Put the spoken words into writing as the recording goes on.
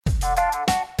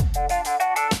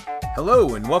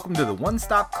Hello, and welcome to the One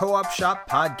Stop Co-op Shop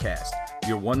podcast,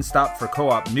 your one stop for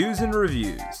co-op news and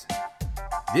reviews.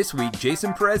 This week,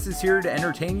 Jason Perez is here to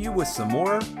entertain you with some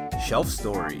more shelf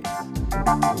stories.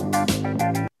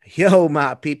 Yo,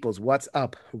 my peoples, what's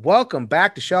up? Welcome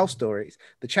back to Shelf Stories,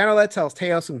 the channel that tells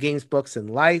tales from games, books, and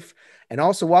life. And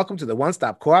also welcome to the One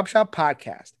Stop Co-op Shop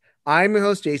podcast. I'm your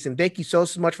host, Jason. Thank you so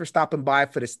much for stopping by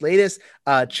for this latest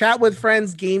Chat with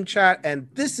Friends game chat. And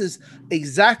this is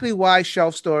exactly why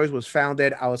Shelf Stories was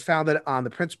founded. I was founded on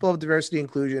the principle of diversity and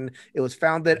inclusion. It was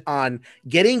founded on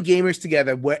getting gamers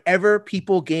together wherever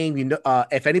people game. You know,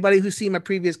 if anybody who's seen my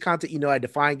previous content, you know I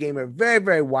define gamer very,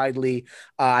 very widely.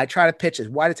 I try to pitch as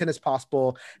wide a tent as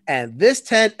possible. And this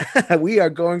tent, we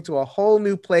are going to a whole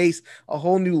new place, a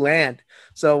whole new land.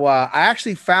 So I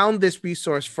actually found this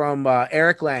resource from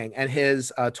Eric Lang and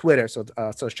his Twitter. So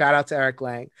shout out to Eric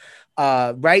Lang.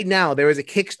 Right now, there is a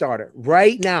Kickstarter.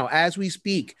 Right now, as we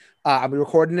speak, I'm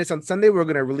recording this on Sunday. We're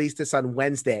going to release this on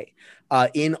Wednesday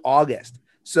in August.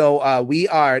 So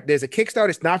there's a Kickstarter.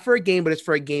 It's not for a game, but it's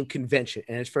for a game convention.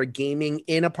 And it's for gaming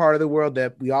in a part of the world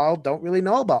that we all don't really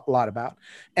know a lot about.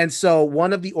 And so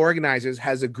one of the organizers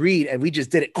has agreed, and we just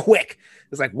did it quick.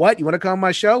 It's like, what? You want to come on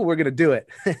my show? We're going to do it.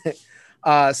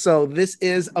 So this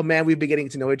is a man we've been getting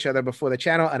to know each other before the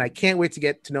channel, and I can't wait to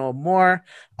get to know him more.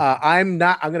 I'm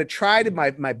going to try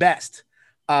my best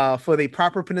for the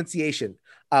proper pronunciation.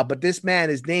 But this man,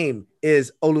 his name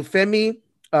is Oluwafemi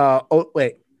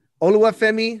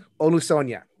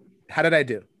Olusonya. How did I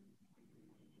do?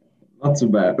 Not too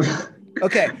bad.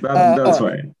 Okay. That's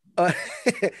fine.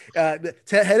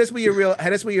 Head us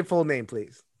with your full name,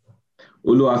 please.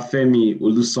 Oluwafemi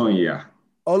Olusonya.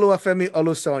 Oluwafemi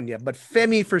Olusonya, but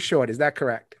Femi for short. Is that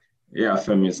correct? Yeah,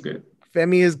 Femi is good.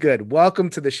 Femi is good.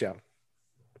 Welcome to the show.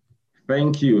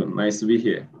 Thank you. Nice to be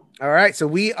here. All right, so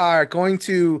we are going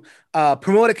to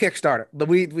promote a Kickstarter.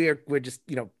 We're just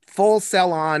full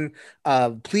sell on.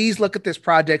 Please look at this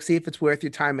project, see if it's worth your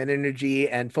time and energy,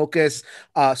 and focus.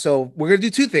 So we're gonna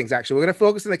do two things actually. We're gonna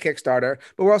focus on the Kickstarter,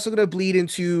 but we're also gonna bleed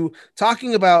into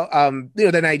talking about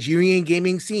the Nigerian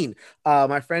gaming scene.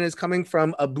 My friend is coming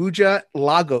from Abuja,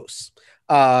 Lagos.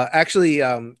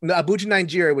 Abuja,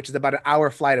 Nigeria, which is about an hour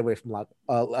flight away from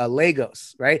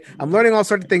Lagos, right? I'm learning all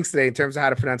sorts of things today in terms of how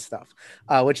to pronounce stuff,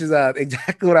 which is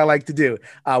exactly what I like to do.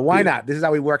 Why not? This is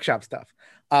how we workshop stuff.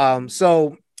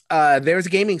 So there's a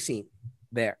gaming scene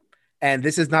there, and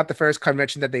this is not the first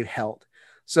convention that they've held.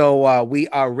 So we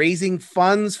are raising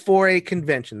funds for a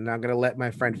convention, and I'm going to let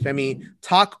my friend Femi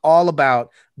talk all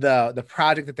about the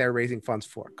project that they're raising funds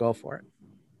for. Go for it.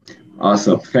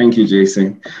 Awesome. Thank you,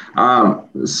 Jason.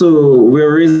 So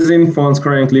we're raising funds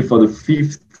currently for the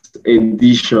 5th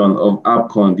edition of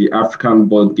APCON, the African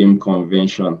Board Game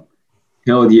Convention,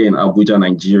 held here in Abuja,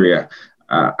 Nigeria.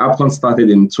 APCON started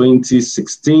in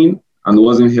 2016 and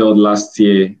wasn't held last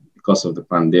year because of the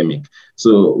pandemic.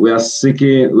 So we are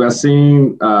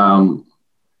seeing an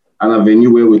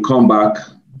avenue where we come back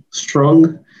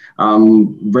strong,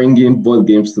 bringing board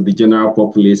games to the general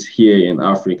populace here in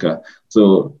Africa.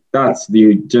 So that's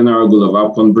the general goal of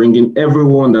APCON, bringing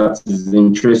everyone that is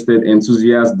interested,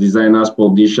 enthusiasts, designers,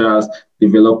 publishers,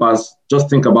 developers, just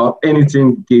think about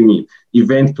anything gaming,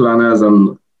 event planners,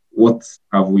 and what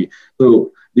have we.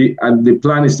 So the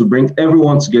plan is to bring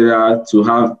everyone together to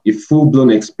have a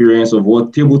full-blown experience of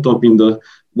what the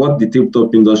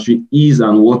tabletop industry is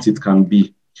and what it can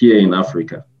be here in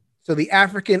Africa. So the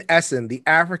African Essen, the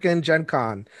African Gen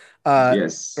Con.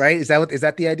 Yes. Right? Is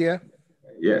that the idea?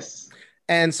 Yes.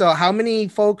 And so how many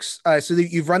folks, so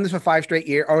you've run this for 5 straight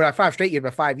years, or not 5 straight years,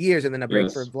 but 5 years, and then a break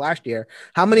for the last year.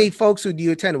 How many folks do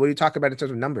you attend? What do you talk about in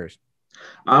terms of numbers?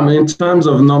 In terms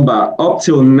of number, up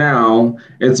till now,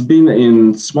 it's been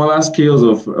in smaller scales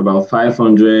of about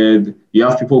 500. You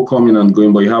have people coming and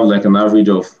going, but you have like an average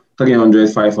of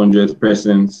 300, 500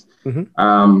 persons.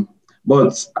 Mm-hmm.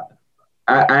 But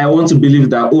I want to believe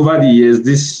that over the years,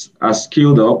 this has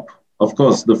scaled up. Of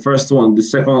course, the first one, the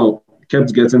second one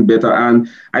kept getting better. And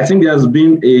I think there's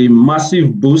been a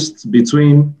massive boost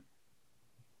between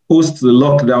post the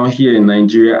lockdown here in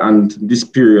Nigeria and this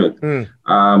period.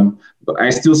 But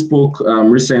I still spoke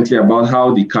recently about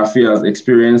how the cafe has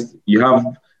experienced. You have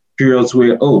periods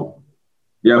where,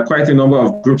 there are quite a number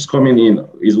of groups coming in.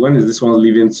 When is this one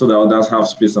leaving so that others have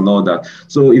space and all that?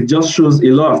 So it just shows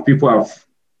a lot of people have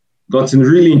gotten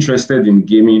really interested in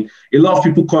gaming. A lot of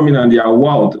people come in and they are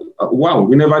wowed. Wow,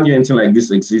 we never knew anything like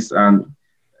this exists. And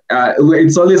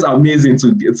it's always amazing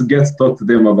to get to talk to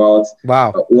them about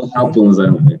what happens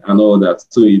and all that.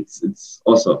 So it's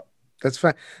awesome. That's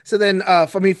fine. So then,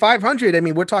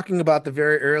 500, we're talking about the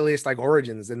very earliest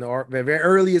origins and the very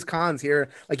earliest cons here.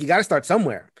 You got to start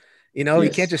somewhere. You know, you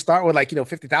can't just start with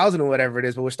 50,000 or whatever it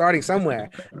is, but we're starting somewhere.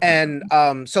 And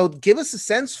so give us a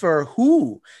sense for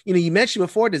who, you mentioned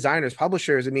before designers,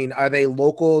 publishers. I mean, are they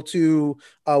local to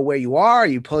where you are? Are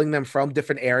you pulling them from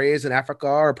different areas in Africa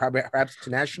or perhaps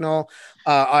international?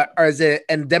 Or is it,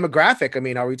 and demographic? I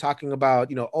mean, are we talking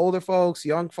about, older folks,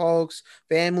 young folks,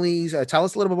 families? Tell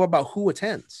us a little bit more about who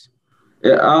attends.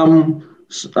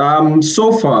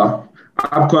 So far,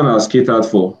 AppCon has catered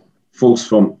for folks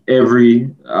from every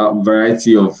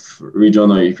variety of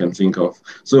regional you can think of.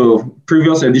 So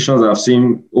previous editions I've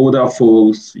seen older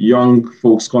folks, young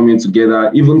folks coming together,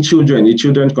 even children. A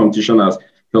children's competition has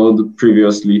held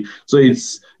previously. So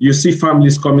you see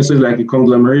families coming, so it's like a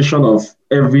conglomeration of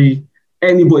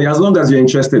anybody. As long as you're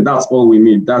interested, that's all we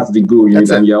need. That's the goal.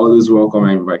 And you're always welcome.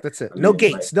 Right? That's it. No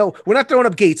gates. No, we're not throwing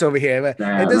up gates over here. But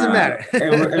it doesn't matter.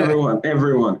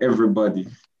 everyone, everybody.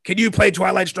 Can you play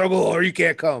Twilight Struggle or you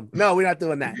can't come? No, we're not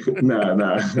doing that.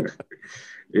 No.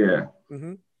 Yeah.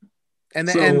 Mm-hmm. And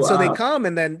then so they come,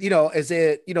 and then is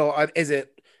it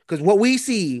because what we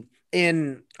see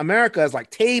in America is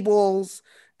like tables,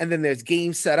 and then there's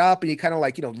games set up, and you kind of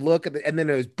look at and then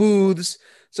there's booths.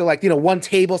 So one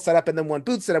table set up and then one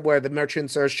booth set up where the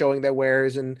merchants are showing their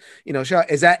wares, and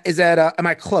is that am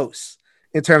I close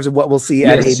in terms of what we'll see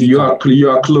at ABCon? You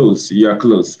are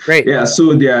close. Great. Yeah,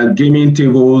 so there are gaming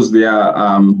tables, there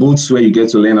are booths where you get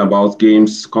to learn about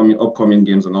games, upcoming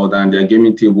games and all that, and there are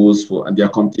gaming tables and there are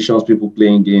competitions, people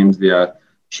playing games, they are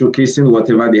showcasing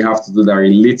whatever they have to do that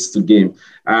relates to game.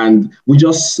 And we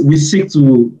seek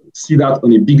to see that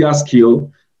on a bigger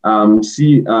scale,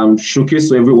 showcase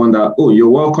to everyone that, you're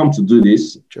welcome to do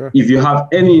this. Sure. If you have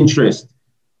any interest,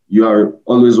 you are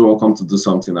always welcome to do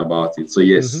something about it. So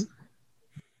yes. Mm-hmm.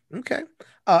 Okay.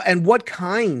 And what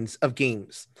kinds of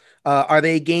games? Are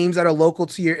they games that are local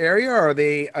to your area, or are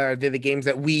they the games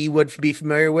that we would be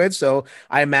familiar with? So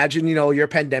I imagine, your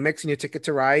Pandemics and your Ticket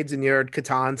to Rides and your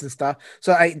Catans and stuff.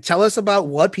 So tell us about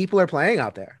what people are playing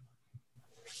out there.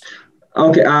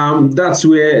 Okay. That's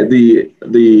where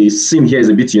the scene here is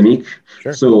a bit unique.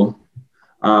 Sure. So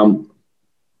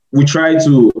we try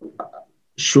to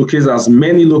showcase as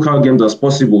many local games as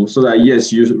possible, so that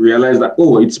yes, you realize that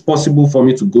it's possible for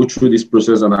me to go through this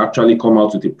process and actually come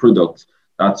out with a product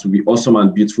that will be awesome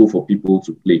and beautiful for people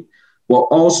to play. But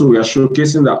also we are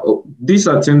showcasing that these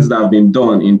are things that have been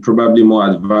done in probably more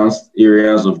advanced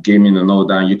areas of gaming and all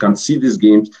that. And you can see these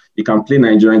games, you can play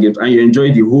Nigerian games, and you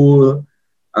enjoy the whole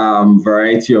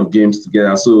variety of games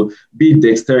together. So be it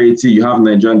dexterity, you have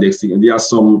Nigerian dexterity. There are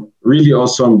some really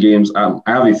awesome games. I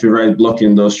have a favorite, Block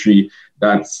Industry,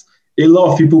 that a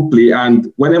lot of people play,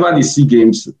 and whenever they see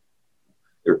games,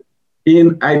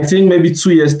 I think maybe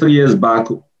 3 years back,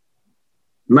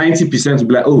 90% will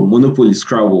be like, Monopoly,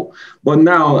 Scrabble. But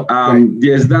now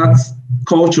there's that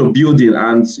culture building,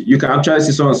 and you can actually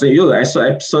see someone saying, I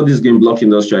saw this game, Block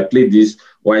Industry, I played this,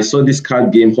 or I saw this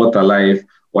card game, Hot Alive,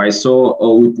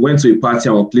 or we went to a party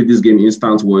and we played this game,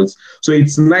 Instant Words. So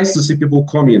it's nice to see people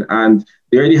come in and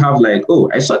they already have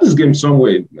I saw this game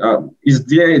somewhere.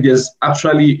 There's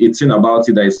actually a thing about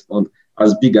it that is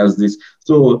as big as this.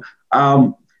 So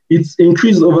it's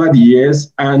increased over the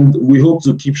years, and we hope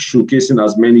to keep showcasing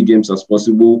as many games as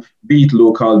possible, be it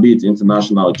local, be it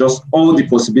international, just all the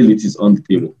possibilities on the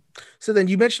table. So then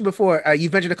you mentioned before,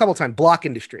 you've mentioned a couple of times, Block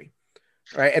Industry.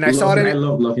 Right. And I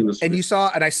love Block Industry. And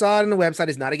I saw it on the website.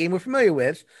 It's not a game we're familiar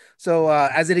with. So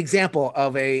as an example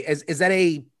of is that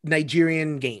a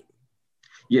Nigerian game?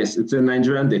 Yes, it's a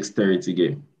Nigerian dexterity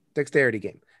game.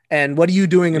 And what are you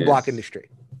doing in Block Industry?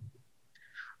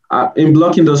 In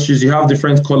Block Industries, you have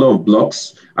different color of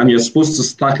blocks, and you're supposed to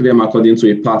stack them according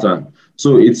to a pattern.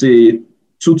 So it's a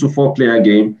 2 to 4 player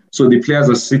game. So the players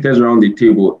are seated around the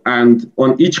table, and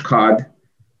on each card,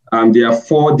 there are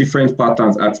 4 different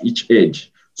patterns at each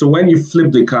edge. So when you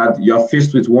flip the card, you're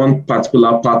faced with one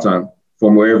particular pattern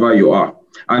from wherever you are,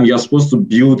 and you're supposed to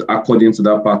build according to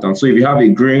that pattern. So if you have a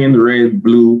green, red,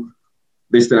 blue,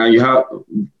 and you have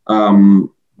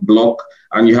block,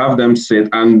 and you have them set,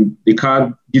 and the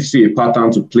card gives you a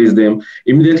pattern to place them.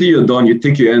 Immediately you're done, you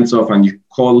take your hands off and you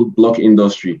call Block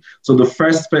Industry. So the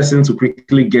first person to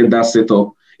quickly get that set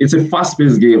up, it's a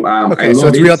fast-paced game. Okay, so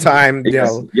it's real time.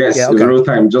 Yes, it's real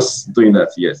time. Just doing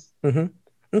that. Yes. Mm-hmm.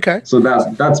 Okay. So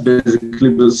that's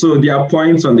basically. So there are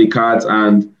points on the cards,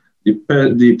 and the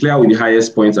player with the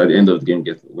highest points at the end of the game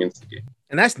wins the game.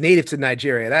 And that's native to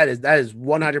Nigeria. That is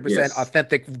 100%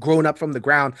 authentic, grown up from the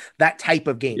ground. That type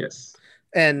of game. Yes.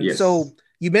 And so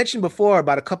you mentioned before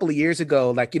about a couple of years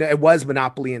ago, like, it was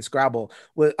Monopoly and Scrabble,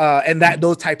 and that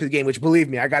those types of games, which believe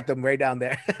me, I got them right down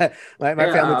there. my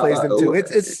family plays them too.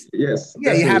 It's yes,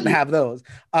 yeah, you have to have those.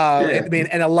 Yeah. I mean,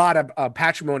 and a lot of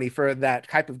patrimony for that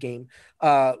type of game.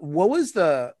 What was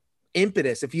the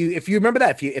impetus, if you remember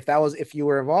that, if you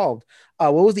were involved,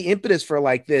 what was the impetus for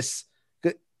like this,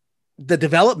 the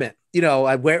development,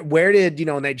 where did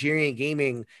Nigerian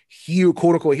gaming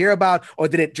quote unquote hear about, or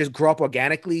did it just grow up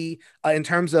organically in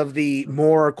terms of the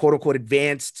more quote unquote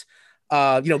advanced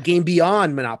game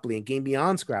beyond Monopoly and game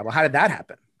beyond Scrabble? How did that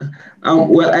happen?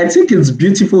 Well, I think it's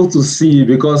beautiful to see,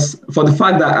 because for the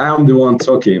fact that I am the one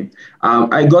talking,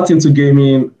 I got into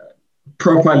gaming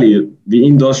properly, the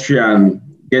industry, and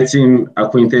getting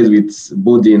acquainted with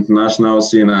both the international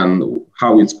scene and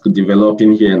how it's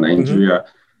developing here in Nigeria.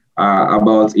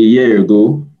 About a year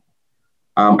ago.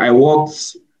 I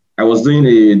was doing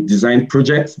a design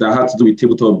project that had to do with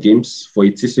tabletop games for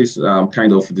a thesis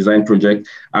kind of design project.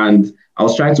 And I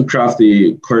was trying to craft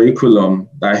a curriculum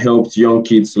that helped young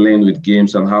kids learn with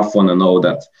games and have fun and all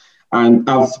that. And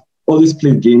I've always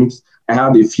played games. I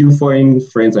had a few foreign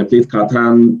friends. I played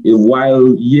Catan a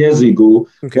while years ago,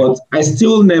 but I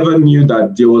still never knew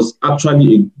that there was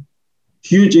actually a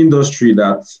huge industry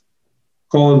that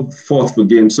called forth for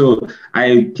games. So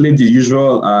I played the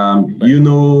usual,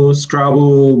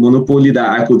 Scrabble, Monopoly that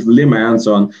I could lay my hands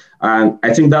on. And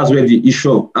I think that's where the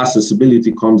issue of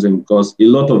accessibility comes in, because a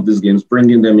lot of these games,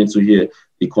 bringing them into here,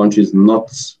 the country is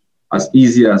not as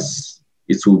easy as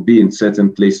it will be in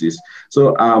certain places.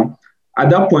 So at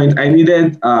that point, I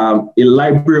needed a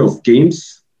library of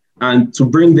games, and to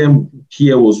bring them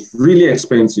here was really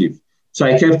expensive. So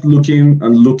I kept looking,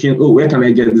 where can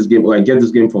I get this game? Or I get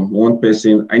this game from one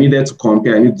person. I needed to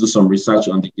compare, I need to do some research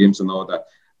on the games and all that.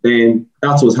 Then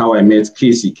that was how I met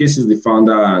Casey. Casey is the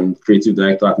founder and creative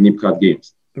director at Nipcat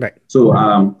Games. Right. So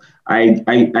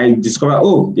I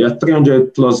discovered, there are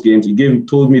 300 plus games. He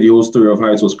told me the whole story of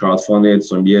how it was crowdfunded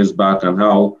some years back and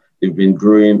how they've been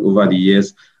growing over the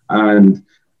years. And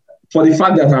for the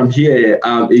fact that I'm here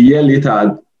a year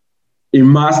later,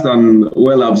 immersed and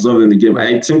well absorbed in the game,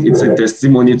 I think it's a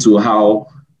testimony to how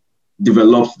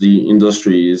developed the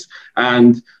industry is.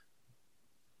 And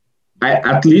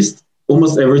at least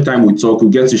almost every time we talk, we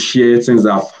get to share things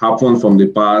that have happened from the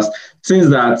past, things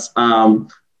that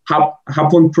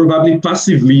happened probably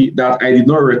passively that I did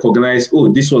not recognize.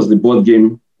 Oh, this was the board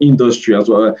game industry as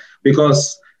well.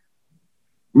 Because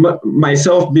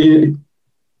myself being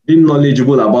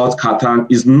knowledgeable about Catan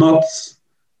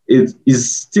it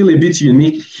is still a bit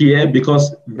unique here,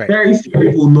 because very few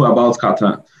people know about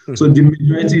Catan. So the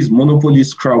majority is Monopoly,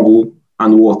 Scrabble,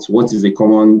 and what is a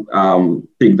common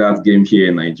pick that game here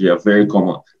in Nigeria. Very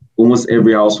common. Almost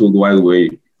every household while we're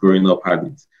growing up had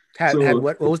it. Had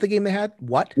what was the game they had?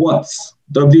 What? WHOT.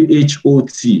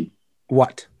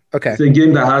 What? Okay. It's a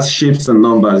game that has shapes and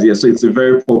numbers. Yeah, so it's a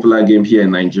very popular game here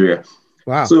in Nigeria.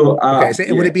 Wow. So,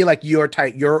 would it be like your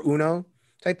Uno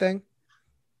type thing?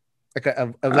 Like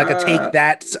a take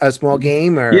that a small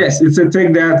game, or yes, it's a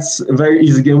take that's a very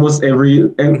easy game. Most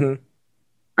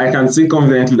I can say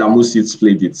confidently that most kids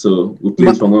played it. So we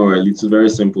played from when we were little. It's very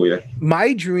simple, yeah.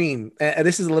 My dream, and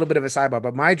this is a little bit of a sidebar,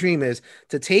 but my dream is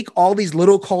to take all these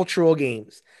little cultural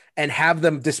games and have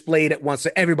them displayed at once so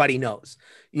everybody knows.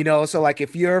 So like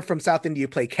if you're from South India, you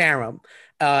play Carom.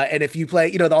 And if you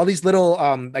play, all these little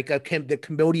the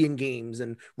Cambodian games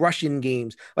and Russian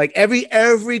games, like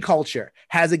every culture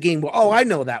has a game where, I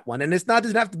know that one, and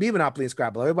doesn't have to be Monopoly and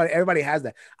Scrabble. Everybody has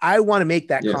that. I want to make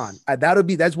that con.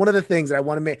 That's one of the things that I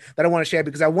want to make, that I want to share,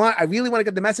 because I really want to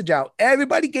get the message out.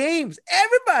 Everybody games,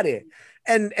 everybody.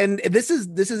 And this is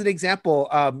an example.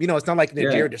 It's not like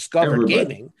Nigeria discovered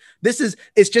gaming.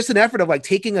 It's just an effort of like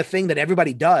taking a thing that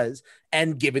everybody does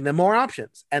and giving them more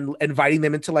options and inviting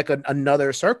them into like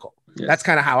another circle. Yes. That's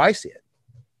kind of how I see it.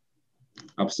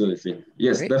 Absolutely.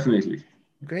 Yes, great. Definitely.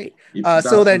 Great.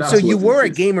 So you were a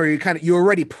gamer. You were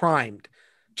already primed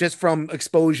just from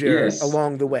exposure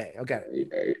along the way. Okay.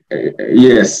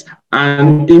 Yes.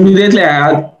 And immediately I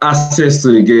had access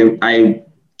to the game. I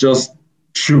just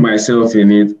threw myself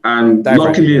in it. And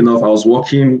luckily enough, I was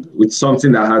working with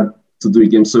something that had to do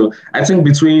with games. So I think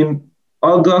between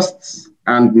August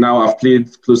and now I've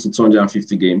played close to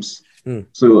 250 games.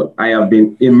 So I have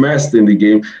been immersed in the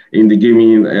gaming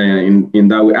in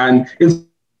that way. And it's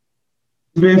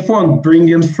been fun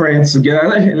bringing friends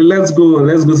together. Let's go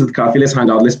to the cafe, let's hang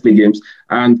out, let's play games.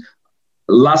 And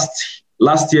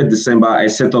last year, December, I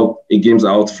set up a games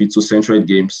outfit to Centroid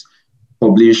Games,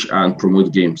 publish and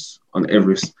promote games on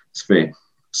every sphere.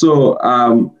 So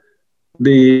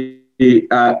the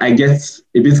I get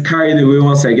a bit carried away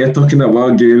once I get talking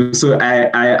about games. So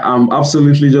I am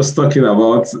absolutely just talking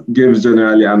about games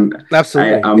generally, and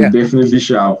Absolutely, I'm definitely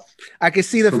sure I can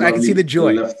see the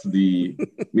joy. Left the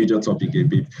major topic a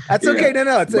bit. That's okay.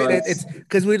 No, it's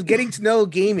because we're getting to know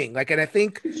gaming. Like, and I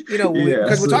think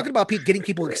because we're talking about getting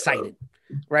people excited,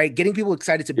 right? Getting people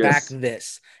excited to back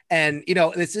this, and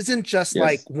this isn't just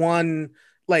like one.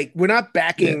 Like, we're not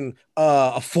backing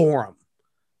a forum.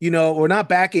 We're not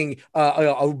backing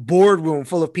a boardroom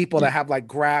full of people that have like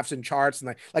graphs and charts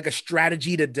and like a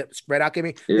strategy to spread out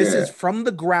gaming. This is from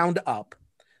the ground up.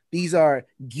 These are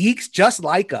geeks just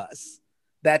like us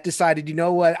that decided,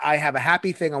 I have a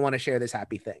happy thing. I want to share this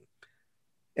happy thing.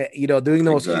 Doing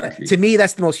the most, to me,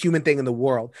 that's the most human thing in the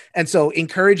world. And so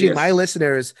encouraging my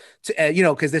listeners to,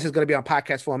 because this is going to be on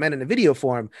podcast form and in a video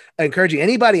form, encouraging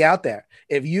anybody out there,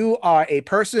 if you are a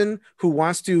person who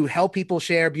wants to help people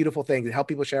share beautiful things and help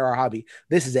people share our hobby,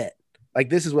 this is it. Like,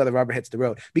 this is where the rubber hits the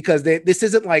road, because this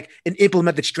isn't like an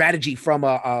implemented strategy from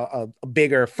a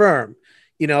bigger firm.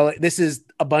 This is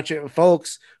a bunch of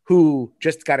folks who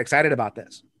just got excited about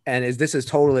this. And this is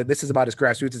about as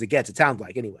grassroots as it gets. It sounds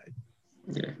like, anyway.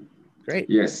 Yeah. Great.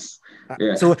 Yes.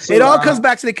 So it all comes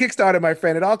back to the Kickstarter, my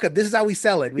friend. This is how we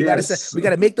sell it. We got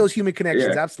to make those human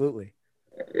connections. Yeah. Absolutely.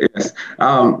 Yes.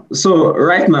 So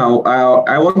right now,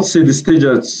 I want to say the stage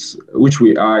at which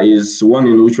we are is one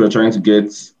in which we're trying to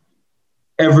get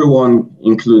everyone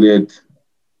included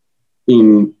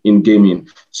in gaming.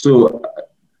 So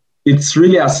it's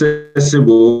really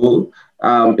accessible.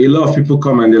 A lot of people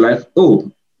come and they're like,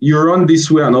 oh, you run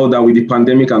this way and all that with the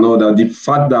pandemic and all that. The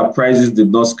fact that prices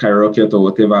did not skyrocket or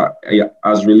whatever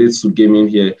as relates to gaming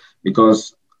here,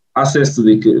 because access to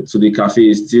the cafe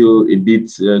is still a bit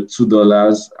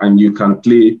 $2, and you can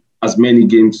play as many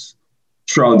games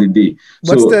throughout the day.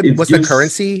 What's the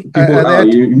currency?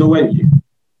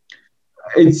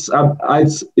 It's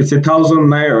 1,000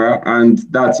 naira, and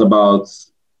that's about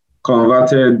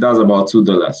converted. That's about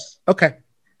 $2. Okay,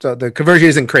 so the conversion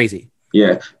isn't crazy.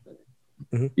 Yeah.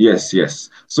 Mm-hmm. Yes.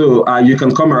 So you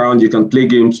can come around, you can play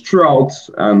games throughout,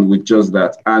 and with just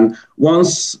that. And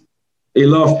once a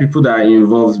lot of people that are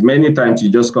involved, many times you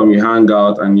just come, you hang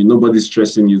out, and nobody's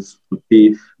stressing you to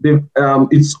pay.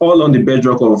 It's all on the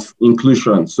bedrock of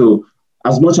inclusion. So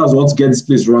as much as we want to get this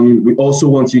place running, we also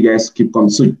want you guys to keep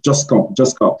coming. So just come.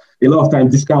 A lot of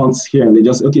times discounts here, and they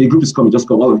just, okay, a group is coming, just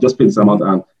come. All of just pay this amount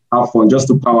and have fun, just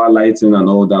to power lighting and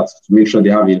all that, to make sure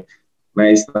they have a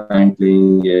nice time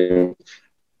playing.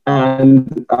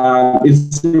 And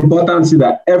it's important to see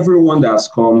that everyone that has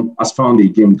come has found a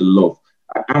game to love.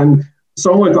 And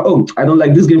someone go, oh, I don't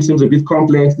like this game, seems a bit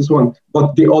complex, this one,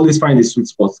 but they always find a sweet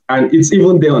spot. And it's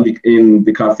even there in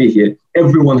the cafe here.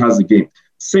 Everyone has a game.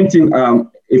 Same thing,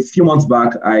 a few months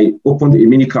back, I opened a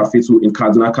mini cafe too in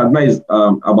Kaduna. Kaduna is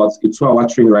about a 2-hour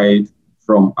train ride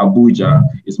from Abuja.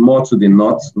 It's more to the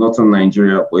northern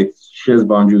Nigeria, but it shares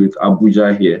boundary with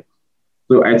Abuja here.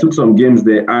 So I took some games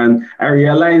there, and I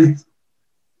realized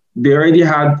they already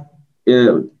had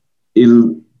a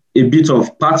bit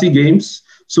of party games.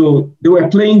 So they were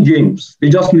playing games. They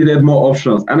just needed more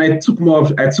options, and I took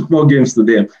more games to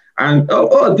them. And I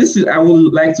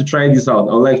would like to try this out.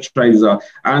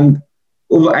 And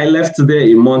I left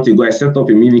today a month ago. I set up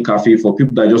a mini cafe for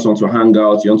people that just want to hang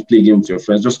out. You want to play games with your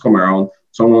friends. Just come around.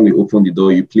 Someone will open the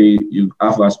door. You play. You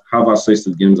have access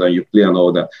to games, and you play and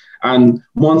all that. And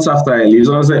months after I leave,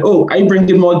 so I was like, "Oh, are you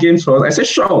bringing more games for us?" I said,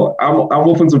 "Sure, I'm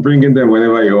open to bringing them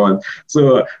whenever you want."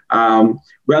 So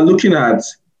we are looking at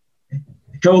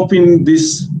helping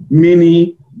this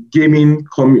mini gaming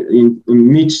in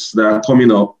niches that are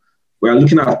coming up. We are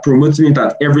looking at promoting it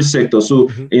at every sector. So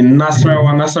in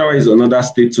Nasarawa is another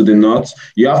state to the north.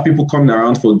 You have people coming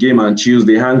around for game and chills.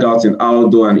 They hang out in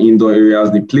outdoor and indoor areas.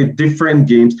 They play different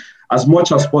games. As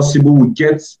much as possible, we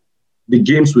get the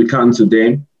games we can to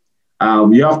them.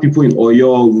 You have people in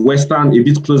Oyo, Western, a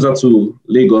bit closer to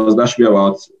Lagos. That should be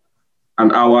about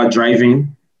an hour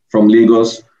driving from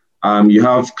Lagos. You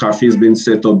have cafes being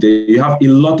set up there. You have a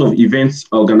lot of events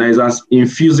organizers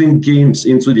infusing games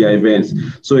into their events.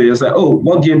 So it's like, oh,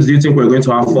 what games do you think we're going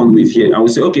to have fun with here? And we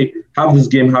say, okay, have this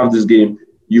game.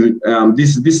 You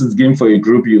this is game for a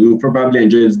group. You will probably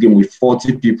enjoy this game with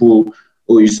 40 people.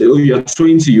 Or you say, oh, you're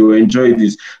 20, you will enjoy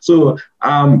this. So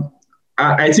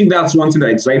I think that's one thing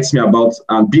that excites me about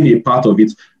being a part of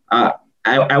it.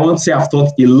 I want to say I've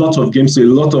taught a lot of games to a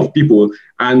lot of people,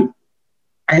 and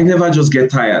I never just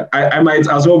get tired. I might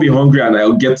as well be hungry and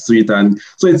I'll get to it. And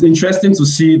so it's interesting to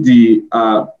see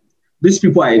these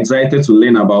people are excited to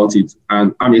learn about it,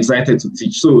 and I'm excited to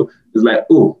teach. So it's like,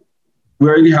 oh, we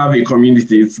already have a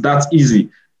community. It's that easy.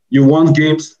 You want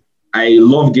games, I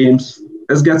love games.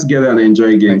 Let's get together and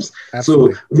enjoy games.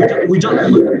 Absolutely. So we just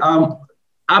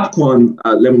AppCon.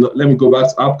 Let me go back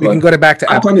to AppCon. We can go back to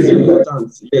AppCon is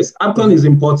important. Yes, AppCon is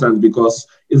important because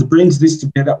it brings this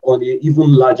together on an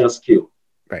even larger scale.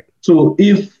 Right. So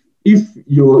if you've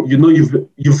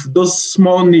those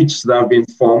small niches that have been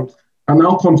formed and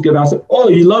now come together and say, oh,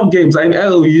 you love games.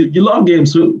 You love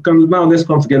games. So let's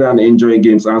come together and enjoy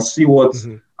games and see what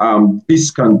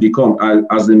this can become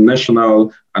as a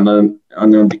national and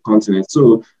on the continent.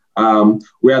 So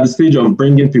we're at the stage of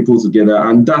bringing people together,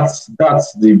 and that's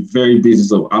the very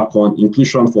basis of AppCon: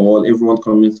 inclusion for all, everyone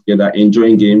coming together,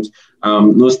 enjoying games.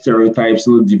 No stereotypes,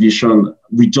 no division.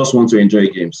 We just want to enjoy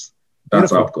games.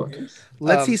 That's AppCon.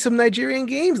 Let's see some Nigerian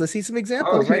games. Let's see some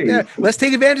examples right there. Let's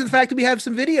take advantage of the fact that we have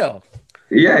some video.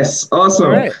 Yes, awesome.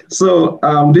 All right. So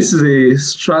this is a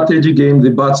strategy game,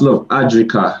 The Battle of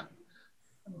Adrika.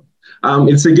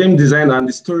 It's a game design, and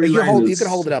the storyline you can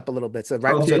hold it up a little bit, so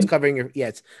so it's covering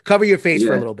cover your face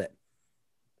for a little bit.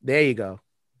 There you go.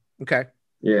 Okay.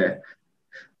 Yeah.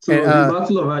 So the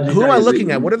Battle of Adrika. Who am I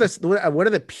looking at? What are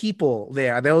the people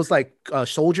there? Are those like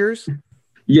soldiers?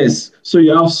 Yes. So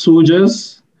you have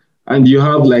soldiers, and you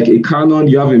have like a cannon.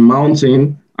 You have a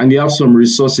mountain, and you have some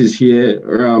resources here,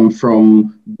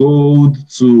 from gold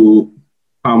to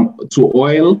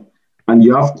oil. And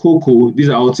you have cocoa. These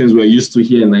are all things we're used to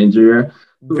here in Nigeria.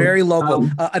 Very local.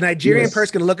 A Nigerian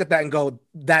person can look at that and go,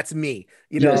 "That's me."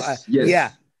 Yes.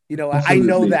 Yeah. I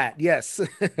know that. Yes.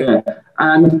 Yeah.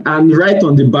 And right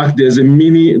on the back, there's a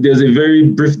very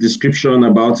brief description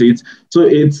about it. So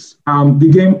it's the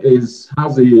game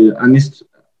has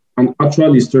an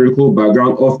actual historical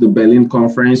background of the Berlin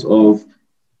Conference of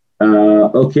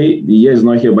the year is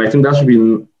not here, but I think that should be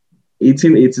in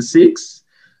 1886.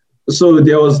 So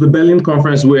there was the Berlin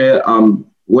Conference where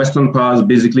Western powers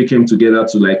basically came together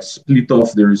to like split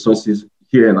off the resources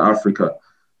here in Africa.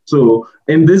 So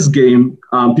in this game,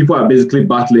 people are basically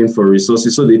battling for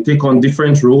resources. So they take on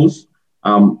different roles.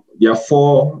 There are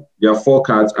four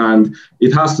cards, and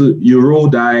you roll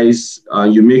dice,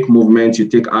 you make movement, you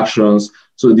take actions.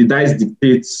 So the dice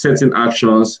dictate certain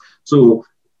actions. So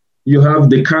you have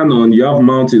the cannon, you have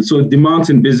mountain. So the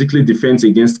mountain basically defends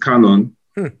against cannon.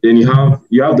 Then you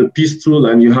have the pistol,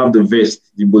 and you have the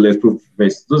vest, the bulletproof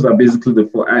vest. Those are basically the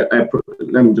four.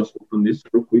 Let me just open this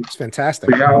real quick. It's fantastic.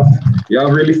 So you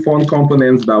have really fun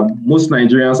components that most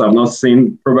Nigerians have not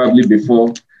seen probably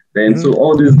before. Then so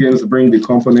all these games bring the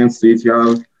components to it. You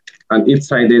have an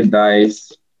 8-sided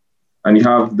dice, and you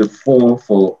have the 4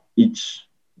 for each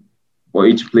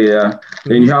player.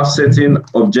 Then you have certain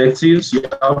objectives. You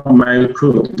have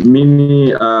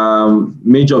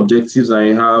major objectives, and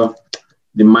you have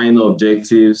the minor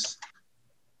objectives.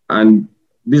 And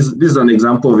this is an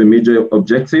example of a major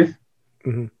objective.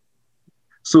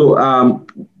 So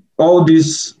all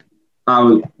these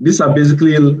are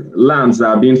basically lands that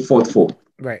are being fought for.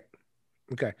 Right.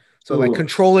 Okay. So like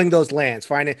controlling those lands,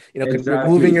 finding, exactly.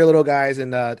 Moving your little guys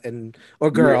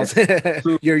or girls,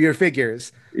 your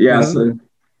figures. Yes.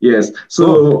 Yes.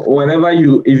 So whenever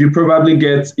if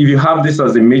you have this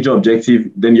as a major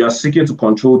objective, then you are seeking to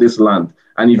control this land.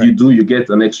 And if you do, you get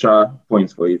an extra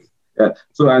point for it. Yeah.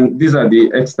 So, and these are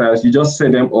the extras. You just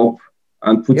set them up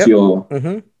and put your,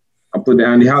 and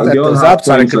they all have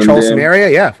to control some area.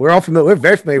 Yeah. We're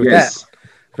very familiar with that.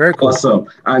 Very cool. Awesome.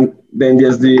 And then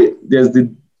there's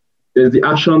the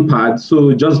action part.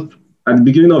 So just at the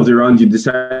beginning of the round, you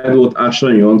decide what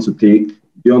action you want to take.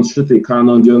 Do you want to shoot a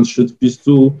cannon? Do you want to shoot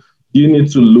pistol? Do you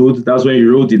need to load? That's when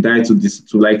you roll the die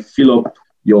to like fill up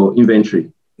your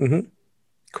inventory.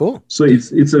 Cool. So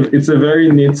it's a very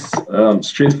neat,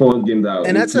 straightforward game that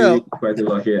we play quite a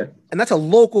lot here. And that's a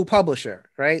local publisher,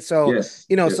 right? So yes.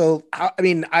 So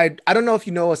I don't know if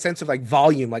you know a sense of like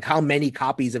volume, like how many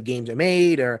copies of games are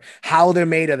made or how they're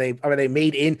made. Are they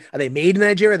made in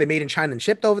Nigeria? Are they made in China and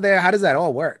shipped over there? How does that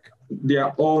all work? They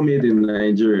are all made in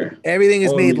Nigeria. Everything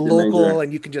is made local,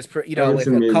 and you can just like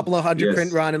a couple of hundred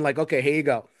print run and like, okay, here you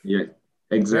go. Yeah,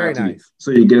 exactly. Very nice.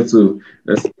 So you get to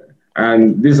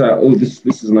and these are this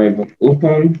is not even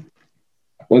open.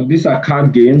 Well, these are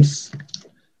card games.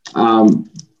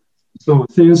 So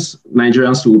since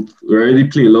Nigerians would already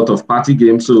play a lot of party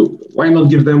games, so why not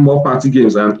give them more party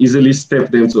games and easily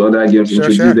step them to other games,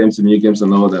 introduce them to new games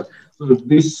and all that. So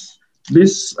this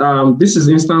is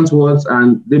Instant Words,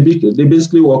 and they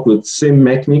basically work with same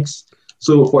mechanics.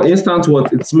 So for Instant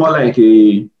Words, it's more like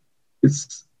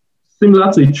it's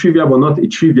similar to a trivia, but not a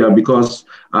trivia because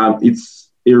it's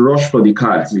a rush for the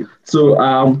cards. So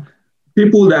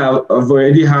people that have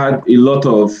already had a lot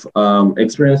of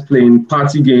experience playing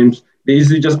party games, they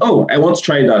easily just, I want to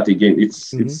try that again.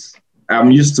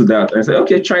 I'm used to that. I say,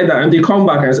 okay, try that. And they come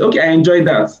back and say, okay, I enjoyed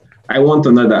that. I want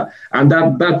another. And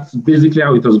that's basically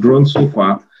how it has grown so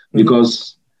far,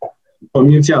 because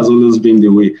community has always been the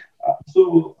way.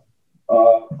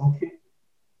 Okay.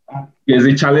 There's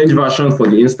a challenge version for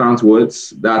the instant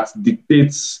words that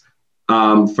dictates,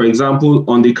 for example,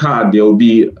 on the card, there will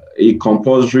be a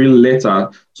compulsory letter.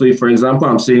 So if, for example,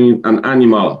 I'm saying an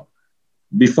animal,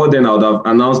 before then I would have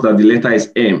announced that the letter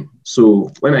is M.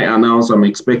 So when I announce, I'm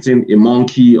expecting a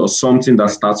monkey or something that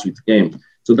starts with M.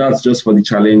 So that's just for the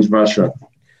challenge version.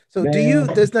 So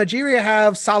does Nigeria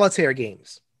have solitaire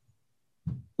games?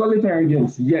 Solitaire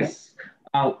games, yes.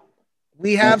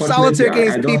 We have solitaire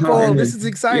games, people. This is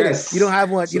exciting. Yes. You don't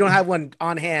have one. You don't have one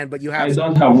on hand, but you have. I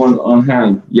don't have one on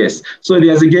hand. Yes. So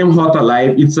there's a game, Hot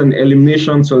Alive. It's an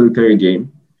elimination solitaire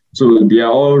game. So they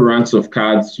are all ranks of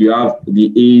cards. You have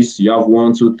the Ace. You have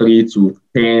 1, 2, 3 to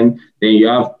 10. Then you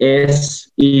have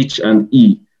S, H, and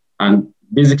E, and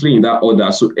basically in that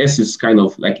order. So S is kind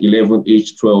of like 11,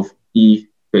 H 12, E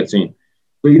 13.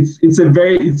 So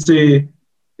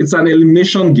it's an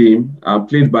elimination game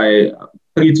played by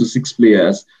 3 to 6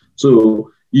 players.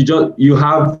 So you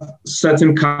have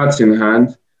certain cards in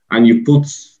hand, and you put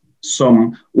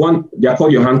they're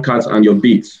called your hand cards and your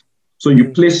beats. So you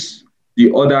place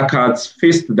the other cards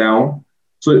face down.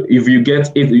 So if you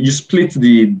get it, you split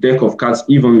the deck of cards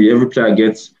evenly. Every player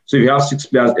gets. So if you have 6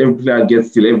 players, every player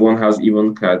gets till everyone has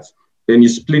even cards. Then you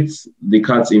split the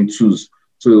cards in twos.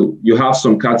 So you have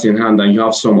some cards in hand and you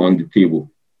have some on the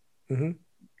table. Mm-hmm.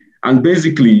 And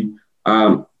basically,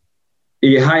 a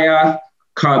higher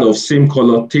card of same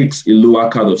color takes a lower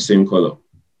card of same color.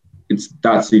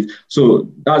 That's it. So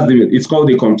it's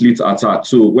called a complete attack.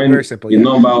 So when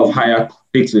number of higher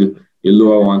takes a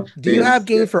lower one. Do you have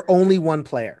games for only one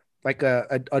player? Like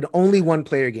an only one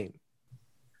player game?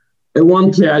 A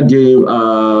one player game.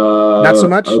 Not so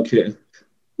much? Okay.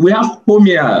 We have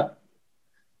Homia.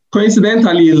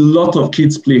 Coincidentally, a lot of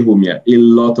kids play Homia. A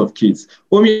lot of kids.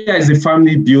 Homia is a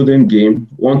family building game,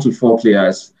 1 to 4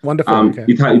 players. Wonderful. Okay.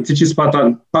 It teaches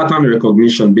pattern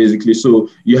recognition, basically. So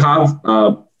you have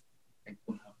a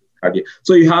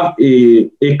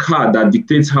card that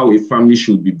dictates how a family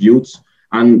should be built.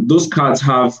 And those cards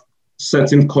have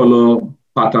certain color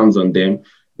patterns on them.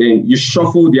 Then you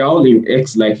shuffle, they're all in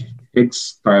X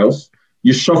tiles.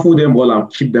 You shuffle them all and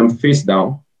keep them face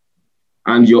down.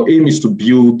 And your aim is to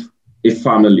build a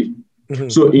family. Mm-hmm.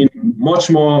 So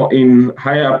in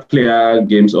higher player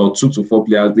games or 2 to 4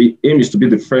 players, the aim is to be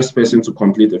the first person to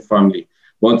complete a family.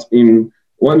 But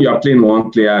when you are playing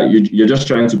one player, you're just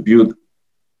trying to build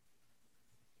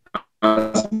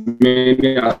as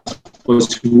many as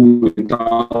possible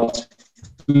without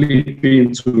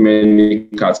flipping too many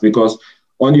cards, because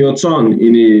on your turn,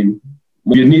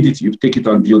 when you need it, you take it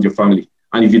and build your family.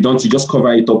 And if you don't, you just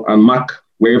cover it up and mark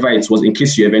wherever it was in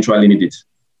case you eventually need it.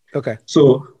 Okay.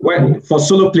 So for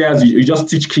solo players, you just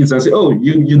teach kids and say, oh,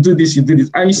 you do this, you do this.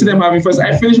 And you see them having first,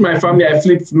 I finished my family, I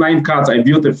flipped 9 cards, I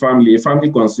built a family. A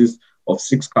family consists of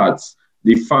 6 cards.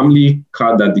 The family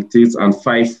card that dictates and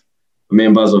 5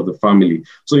 members of the family.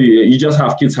 So you just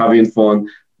have kids having fun.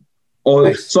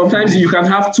 Or sometimes you can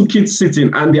have 2 kids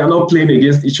sitting and they are not playing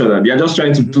against each other. They are just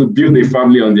trying to build a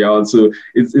family on their own. So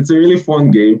it's a really fun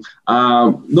game.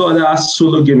 No other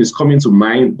solo game is coming to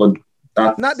mind, but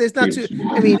there's not too.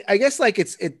 I mean, I guess like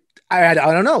I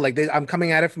don't know. Like I'm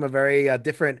coming at it from a very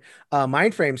different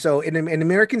mind frame. So in the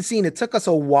American scene, it took us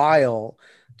a while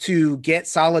to get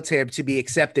solitaire to be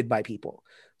accepted by people.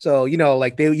 So,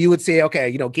 like you would say,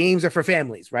 okay, games are for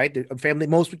families, right?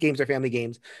 Most games are family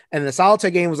games. And the solitaire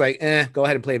game was like, go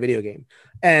ahead and play a video game.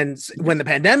 And when the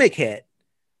pandemic hit,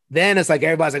 then it's like,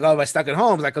 everybody's like, oh, if I stuck at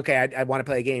home, it's like, okay, I want to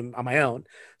play a game on my own.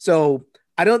 So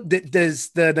does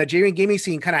the Nigerian gaming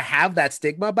scene kind of have that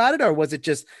stigma about it? Or is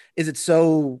it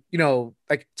so,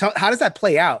 how does that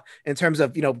play out in terms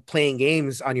of, playing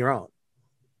games on your own?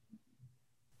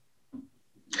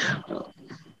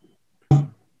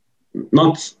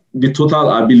 Not the total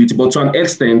ability, but to an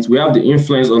extent, we have the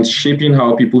influence on shaping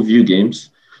how people view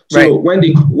games. So when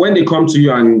they come to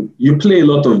you and you play a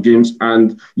lot of games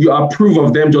and you approve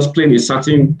of them just playing a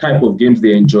certain type of games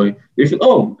they enjoy, they feel,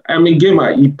 oh, I'm a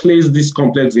gamer, he plays this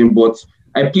complex game, but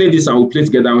I play this and we'll play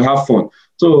together and we have fun.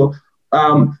 So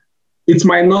it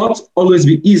might not always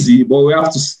be easy, but we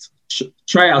have to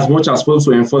try as much as possible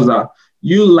to enforce that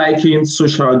you liking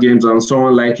social games and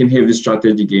someone liking heavy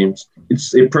strategy games,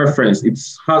 it's a preference. It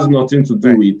has nothing to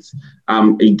do with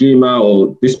a gamer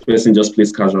or this person just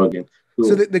plays casual game.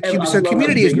 So the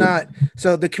community is not,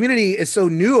 so the community is so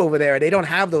new over there. They don't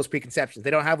have those preconceptions.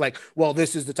 They don't have like, well,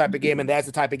 this is the type of game and that's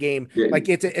the type of game. Yeah, like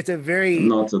it's a very,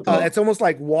 not at all. it's almost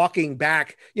like walking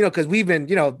back, cause we've been,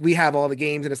 we have all the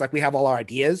games and it's like, we have all our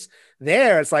ideas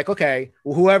there. It's like, okay,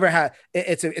 well, whoever had,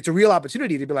 it's a real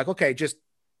opportunity to be like, okay, just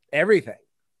everything.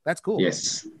 That's cool.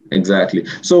 Yes, exactly.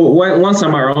 So once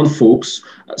I'm around folks,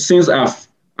 since I've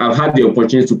had the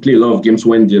opportunity to play a lot of games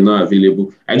when they're not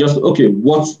available, I just, okay,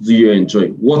 what do you enjoy?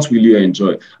 What will you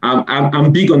enjoy?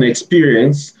 I'm big on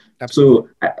experience. Absolutely.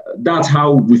 So that's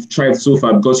how we've tried so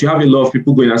far, because you have a lot of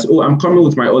people going and say, oh, I'm coming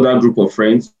with my other group of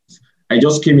friends. I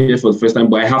just came here for the first time,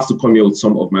 but I have to come here with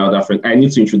some of my other friends. I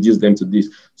need to introduce them to this.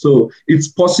 So it's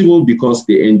possible because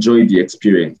they enjoy the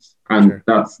experience. And sure.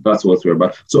 That's what we're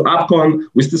about. So AppCon,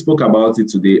 we still spoke about it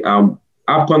today.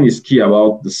 AppCon is key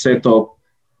about the setup,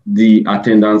 the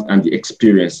attendance, and the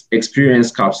experience.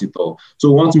 Experience caps it all. So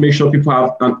we want to make sure people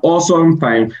have an awesome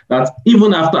time, that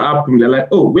even after AppCon, they're like,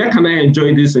 oh, where can I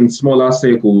enjoy this in smaller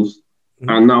circles? Mm-hmm.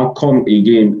 And now come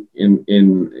again in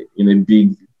a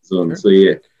big zone. Sure. So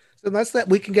yeah. So that's that.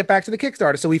 We can get back to the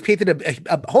Kickstarter. So we've painted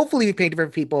hopefully we painted for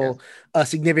people a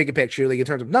significant picture, like in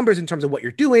terms of numbers, in terms of what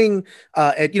you're doing.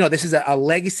 This is a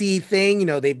legacy thing.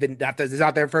 They've been, this is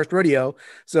not their first rodeo.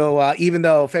 So even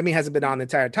though Femi hasn't been on the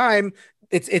entire time,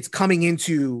 it's coming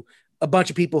into a bunch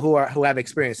of people who have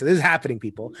experience. So this is happening,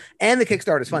 people, and the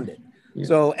Kickstarter is funded. Yeah.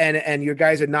 So, and your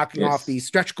guys are knocking off these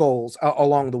stretch goals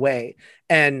along the way.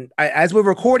 And as we're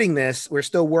recording this, we're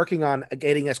still working on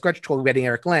getting a stretch goal, getting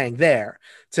Eric Lang there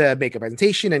to make a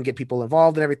presentation and get people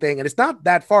involved and everything. And it's not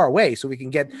that far away. So we can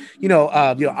get,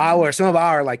 some of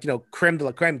our creme de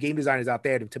la creme game designers out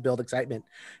there to build excitement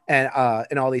and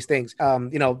all these things.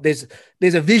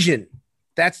 There's a vision.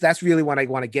 That's really what I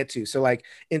want to get to. So like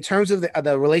in terms of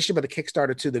the relationship of the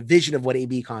Kickstarter to the vision of what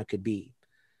ABCon could be,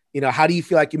 how do you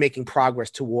feel like you're making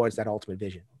progress towards that ultimate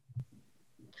vision?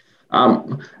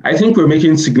 I think we're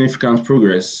making significant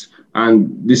progress,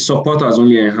 and the support has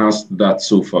only enhanced that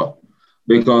so far,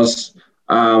 because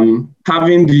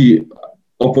having the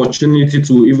opportunity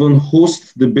to even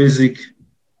host the basic,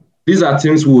 these are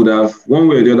things we would have, one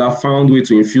way or the other, found way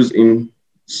to infuse in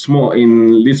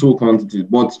little quantities.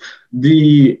 But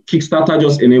the Kickstarter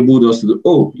just enabled us to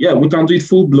do, we can do it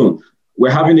full blown. We're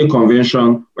having a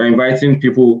convention. We're inviting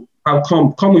people.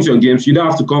 Come with your games. You don't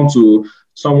have to come to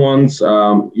someone's.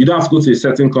 You don't have to go to a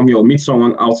certain company or meet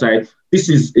someone outside. This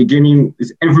is a gaming.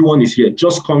 Everyone is here.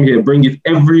 Just come here. Bring it.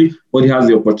 Everybody has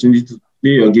the opportunity to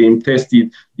play your game, test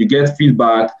it. You get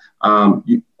feedback.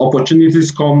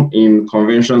 Opportunities come in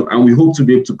convention, and we hope to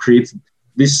be able to create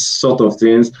this sort of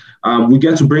things. We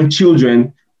get to bring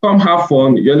children. Come have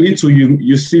fun. You're little.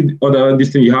 You see other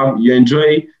this thing. You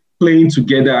enjoy playing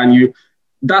together, and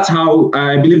that's how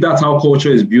I believe that's how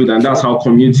culture is built, and that's how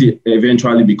community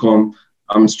eventually become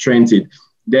strengthened.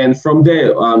 Then from there,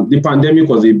 the pandemic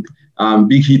was a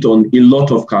big hit on a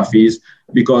lot of cafes,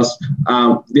 because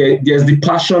there's the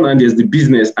passion and there's the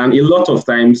business, and a lot of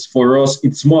times for us,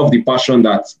 it's more of the passion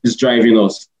that is driving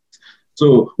us.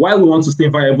 So while we want to stay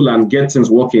viable and get things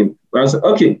working, I was like,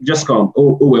 okay, just come.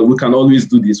 Well, we can always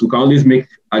do this. We can always make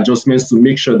adjustments to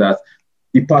make sure that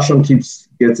the passion keeps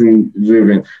getting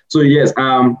driven. So yes,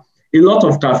 a lot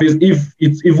of cafes, if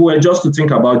we were just to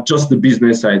think about just the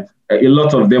business side, a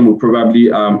lot of them will probably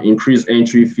increase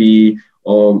entry fee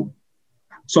or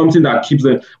something that keeps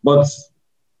them, but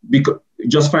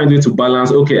just find a way to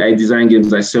balance, okay, I design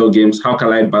games, I sell games, how can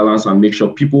I balance and make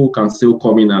sure people can still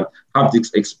come in and have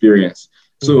this experience?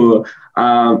 So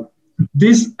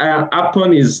this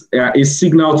AppCon is a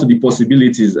signal to the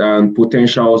possibilities and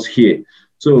potentials here.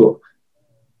 So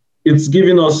it's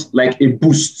giving us like a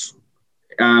boost,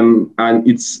 and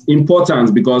it's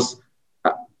important because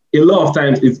a lot of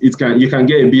times you can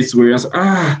get a bit where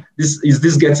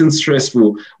this getting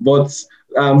stressful, but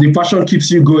the passion keeps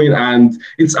you going, and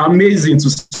it's amazing to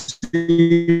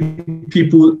see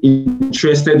people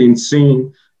interested in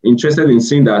seeing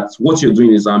that what you're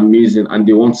doing is amazing and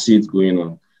they want to see it going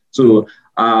on. So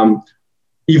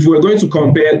if we're going to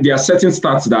compare, there are certain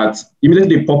stats that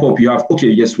immediately pop up. You have, okay,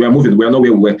 yes, we are moving. We are not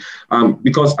where we were.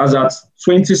 Because as at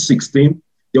 2016,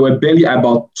 there were barely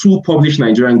about 2 published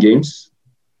Nigerian games.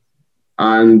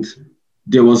 And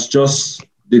there was just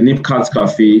the Nipcat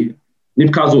Cafe.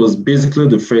 Nipcat was basically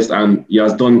the first, and he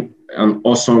has done an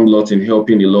awesome lot in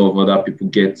helping a lot of other people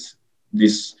get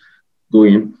this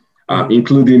going,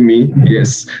 including me.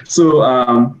 Yes. So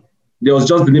there was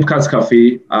just the Nipcat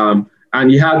Cafe. And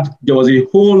there was a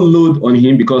whole load on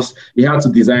him because he had to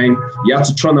design, he had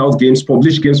to churn out games,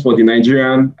 publish games for the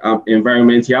Nigerian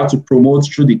environment. He had to promote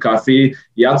through the cafe.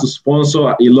 He had to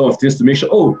sponsor a lot of things to make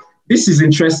sure, this is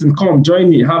interesting. Come, join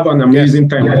me. Have an amazing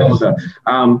time. And all that.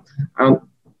 And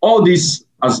all this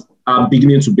are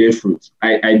beginning to bear fruit.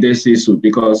 I dare say so,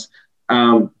 because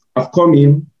I've come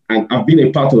in and I've been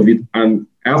a part of it, and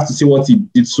I have to say what he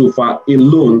did so far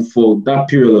alone for that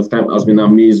period of time has been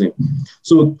amazing.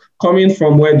 So coming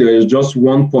from where there is just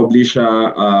one publisher,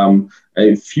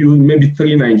 a few, maybe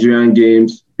 3 Nigerian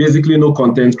games, basically no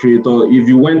content creator. If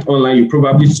you went online, you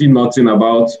probably see nothing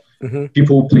about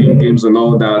people playing games and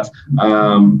all that.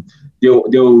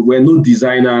 There were no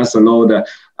designers and all that.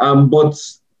 But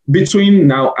between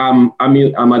now,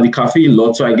 I'm at the cafe a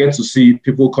lot, so I get to see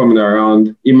people coming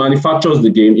around. He manufactures the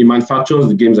game. He manufactures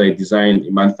the games I design. He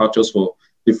manufactures for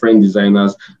different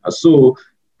designers. So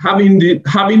having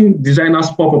designers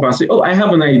pop up and say, "Oh, I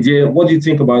have an idea. What do you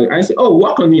think about it?" I say, "Oh,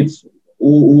 work on it.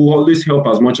 We'll always help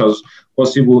as much as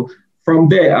possible." From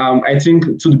there, I think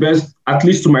to the best, at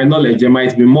least to my knowledge, there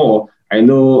might be more. I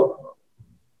know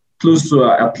close to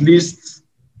at least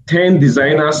 10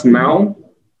 designers now,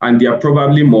 and there are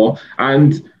probably more. And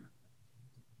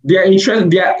they are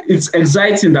interested. It's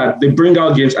exciting that they bring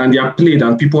out games and they are played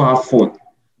and people have fun.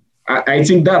 I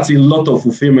think that's a lot of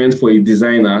fulfillment for a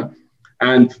designer.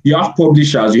 And you have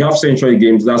publishers. You have Century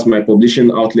Games. That's my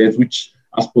publishing outlet, which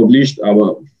has published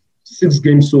about 6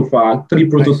 games so far, 3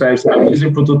 prototypes.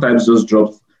 Amazing prototypes just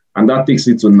dropped, and that takes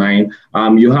it to 9.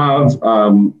 You have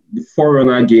the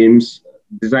Forerunner Games,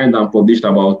 designed and published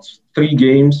about 3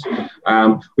 games.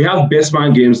 We have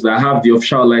Bestman Games that have the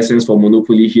official license for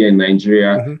Monopoly here in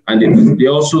Nigeria. And they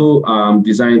also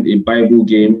designed a Bible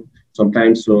game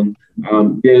sometime soon.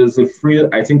 There's a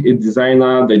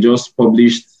designer that just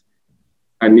published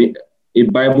a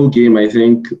Bible game, I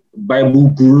think, Bible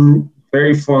Guru,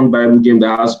 very fun Bible game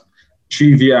that has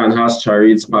trivia and has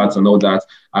charades parts and all that.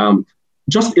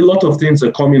 Just a lot of things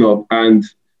are coming up, and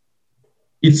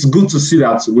it's good to see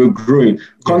that we're growing.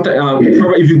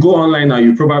 If you go online now,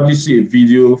 you probably see a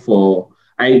video for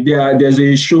there's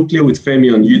a show Play with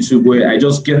Femi on YouTube where I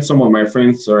just get some of my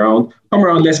friends around, come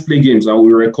around, let's play games, and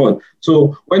we record.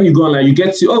 So when you go online, you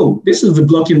get to, oh, this is the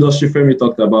block industry Femi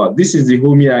talked about. This is the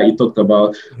Homia he talked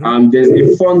about. There's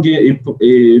a fun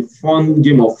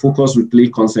game of focus,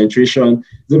 replay, concentration.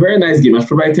 It's a very nice game. I'll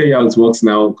probably tell you how it works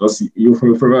now because you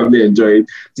will probably enjoy it.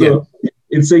 So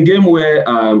it's a game where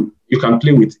you can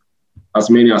play with as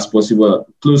many as possible.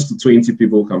 Close to 20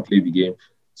 people can play the game.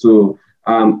 So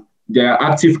there are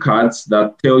active cards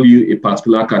that tell you a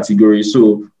particular category.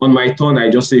 So on my turn, I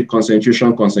just say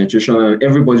concentration, and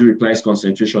everybody replies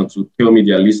concentration to tell me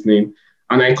they're listening.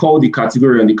 And I call the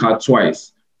category on the card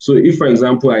twice. So if, for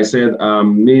example, I said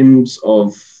names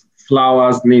of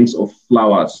flowers,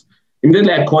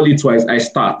 immediately I call it twice, I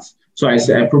start. So I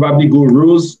say I probably go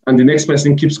rose, and the next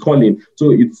person keeps calling.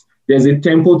 So there's a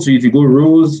tempo to it. You go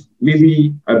rose,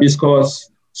 lily, hibiscus,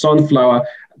 sunflower,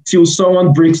 till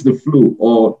someone breaks the flow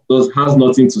or has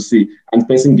nothing to say and the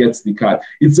person gets the card.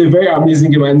 It's a very amazing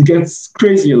game and gets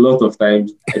crazy a lot of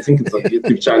times. I think it's on the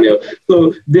YouTube channel.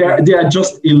 So there are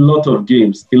just a lot of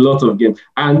games.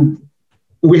 And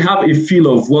we have a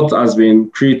feel of what has been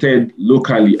created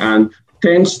locally, and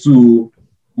thanks to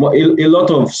a lot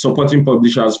of supporting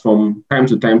publishers from time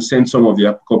to time send some of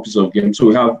their copies of games. So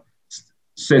we have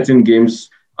certain games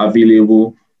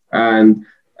available. And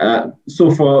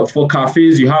so for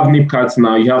cafes, you have Nipcat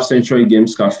now, you have Century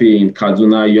Games Cafe in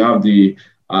Kaduna, you have the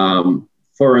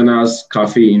Foreigners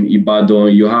Cafe in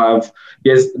Ibadan, you have,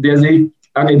 there's an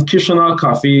educational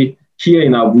cafe here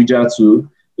in Abuja too,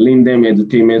 Lindem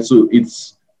Entertainment. So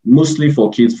it's mostly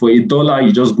for kids. For $1,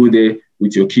 you just go there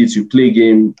with your kids, you play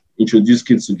game, introduce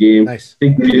kids to game,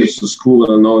 take kids to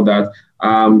school and all that.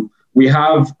 We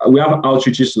have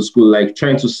outreaches to school, like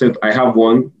trying to set, I have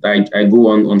one that I go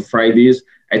on Fridays.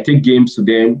 I take games to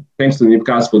them. Thanks to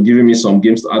Nipcast for giving me some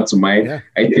games to add to mine. Yeah.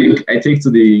 I take to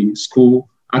the school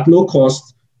at no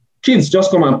cost. Kids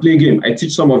just come and play game. I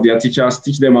teach some of their teachers,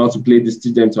 teach them how to play this,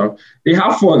 teach them to. They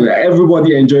have fun.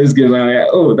 Everybody enjoys games. I'm like,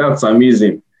 oh, that's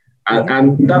amazing.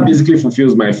 And that basically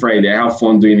fulfills my Friday. I have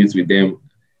fun doing it with them.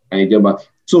 And I get back.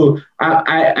 So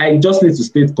I just need to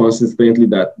state consistently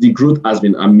that the growth has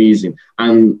been amazing.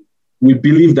 And we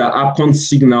believe that Archon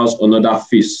signals another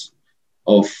phase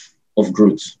of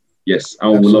growth. Yes,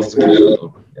 and we would love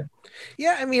to.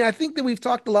 Yeah, I mean, I think that we've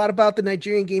talked a lot about the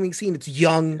Nigerian gaming scene. It's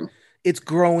young, it's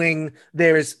growing.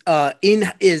 There's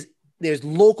there's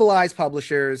localized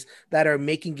publishers that are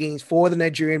making games for the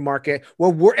Nigerian market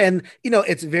and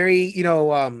it's very,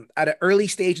 at an early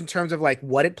stage in terms of like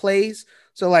what it plays.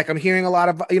 So like I'm hearing a lot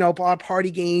of,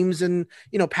 party games and,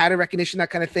 pattern recognition, that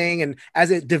kind of thing. And as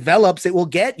it develops, it will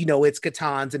get, its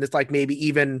Catans, and it's like maybe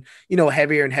even,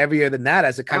 heavier and heavier than that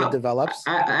as it kind of develops.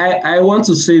 I want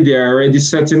to say there are already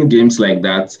certain games like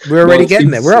that. We're already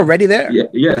getting there. We're already there. Yeah,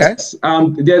 yes.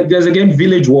 Okay. There's a game,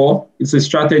 Village War. It's a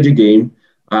strategy game.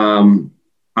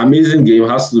 Amazing game.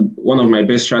 One of my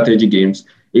best strategy games.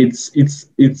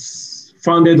 It's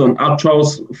founded on actual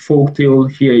folktale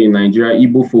here in Nigeria,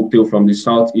 Igbo folktale from the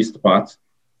southeast part.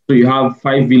 So you have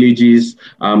 5 villages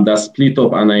that split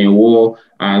up and are in war,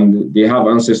 and they have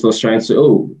ancestors trying to say,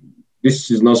 oh, this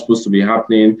is not supposed to be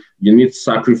happening. You need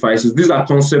sacrifices. These are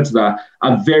concepts that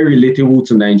are very relatable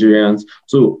to Nigerians.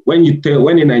 So when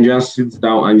a Nigerian sits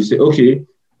down and you say, okay,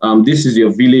 this is your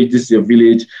village, this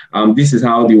is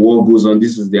how the war goes on,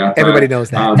 this is the attack. Everybody knows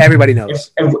that. Everybody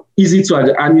knows. Easy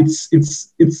to, and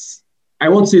it's I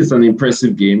won't say it's an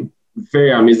impressive game. Very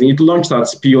amazing. It launched at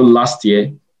Spiel last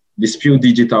year, the Spiel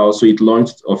Digital, so it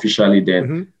launched officially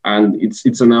then, and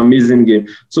it's an amazing game.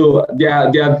 So there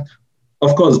are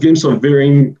of course games of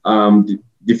varying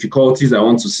difficulties, I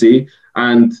want to say,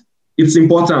 and it's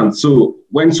important. So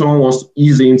when someone wants to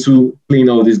ease into playing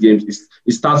all these games,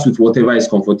 it starts with whatever is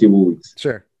comfortable with.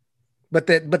 Sure, but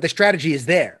the strategy is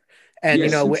there. And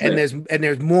yes,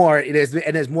 there's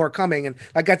more coming, and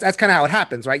like that's kind of how it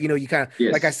happens, right? You kind of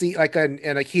like I see like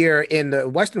here in the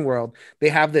Western world, they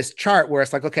have this chart where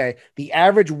it's like, okay, the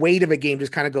average weight of a game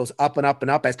just kind of goes up and up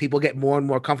and up as people get more and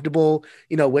more comfortable,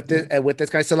 with this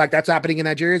kind of. So like that's happening in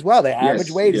Nigeria as well. The average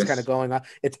weight is kind of going up.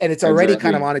 It's already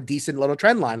kind of on a decent little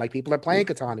trend line. Like people are playing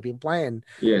Catan, people playing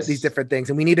these different things,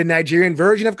 and we need a Nigerian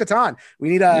version of Catan. We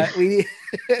need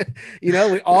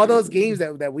all those games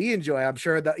that we enjoy. I'm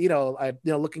sure that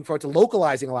looking forward to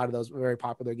localizing a lot of those very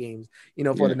popular games,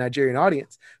 for the Nigerian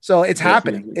audience. So it's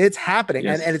happening. It's happening.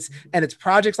 Yes. And it's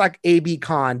projects like AB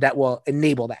Con that will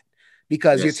enable that,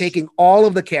 because you're taking all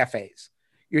of the cafes,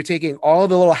 you're taking all of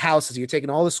the little houses, you're taking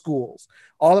all the schools,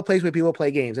 all the places where people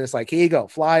play games. And it's like, here you go,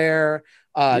 flyer,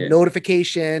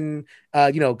 notification,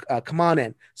 come on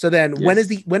in. So then when is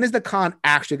the con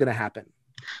actually going to happen?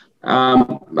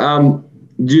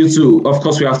 Due to, of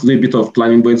course, we have to do a bit of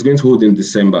planning, but it's going to hold in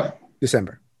December.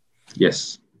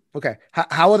 Yes. Okay.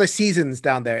 How are the seasons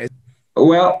down there?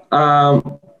 Well,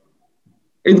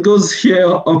 it goes here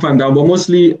up and down, but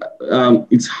mostly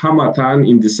it's Harmattan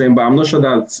in December. I'm not sure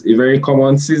that's a very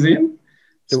common season.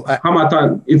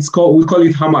 Harmattan, we call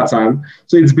it Harmattan.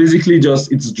 So it's basically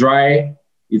it's dry,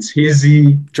 it's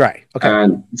hazy. Dry, okay.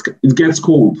 And it gets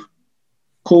cold.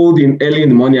 Cold early in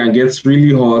the morning and gets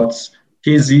really hot,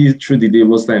 hazy through the day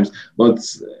most times. But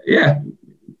yeah.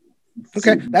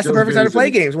 Okay, that's the perfect time to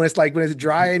play games, when it's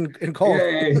dry and cold.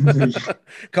 Yeah.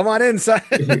 Come on in, son.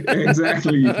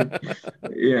 Exactly.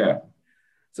 Yeah.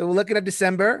 So we're looking at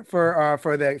December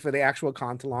for the actual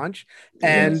con to launch,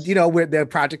 and the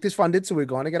project is funded, so we're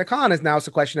going to get a con. Now it's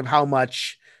a question of how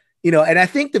much, and I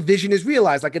think the vision is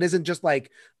realized. Like, it isn't just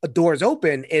like a door's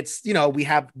open. It's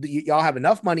y'all have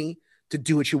enough money to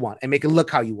do what you want and make it look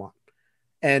how you want,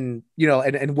 and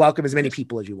and welcome as many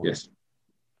people as you want. Yes.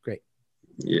 Great.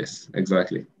 Yes,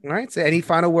 exactly. All right. So, any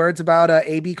final words about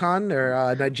ABCon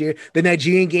or the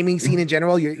Nigerian gaming scene in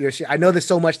general? I know there's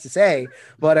so much to say,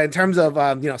 but in terms of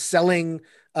selling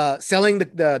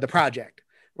the project,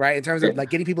 right? In terms of like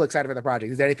getting people excited for the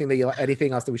project, is there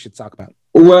anything else that we should talk about?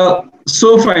 Well,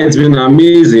 so far it's been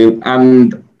amazing,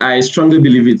 and I strongly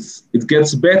believe it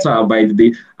gets better by the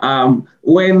day.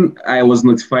 When I was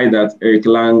notified that Eric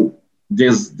Lang,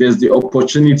 there's the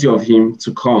opportunity of him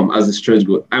to come as a stretch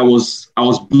goal, I was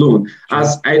blown. Sure.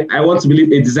 As I want to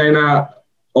believe a designer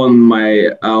on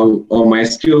my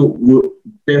skill would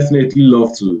definitely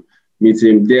love to meet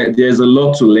him. There's a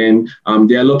lot to learn.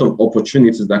 There are a lot of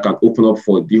opportunities that can open up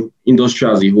for the industry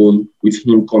as a whole with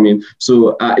him coming.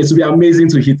 So it will be amazing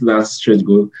to hit that stretch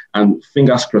goal, and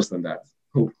fingers crossed on that.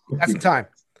 Got some time.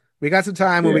 We got some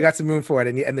time and we got some room for it,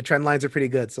 and the trend lines are pretty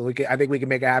good. So I think we can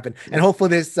make it happen. And hopefully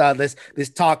this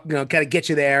talk, kind of get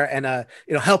you there, and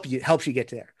helps you get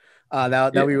there.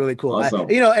 That'll be really cool. Awesome.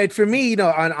 And for me,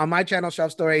 on my channel,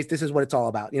 Shelf Stories, this is what it's all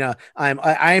about.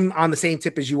 I'm on the same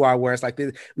tip as you are, where it's like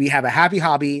we have a happy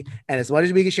hobby, and as much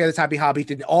as we can share this happy hobby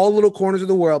to all little corners of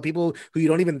the world, people who you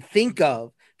don't even think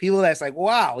of, people that's like,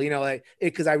 wow,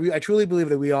 because I truly believe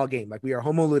that we all game. Like, we are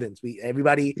homo ludens.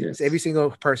 Every single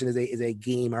person is a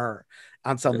gamer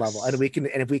on some level, and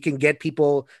if we can get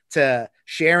people to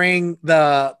sharing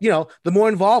the more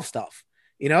involved stuff.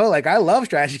 You know, like I love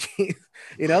strategy games.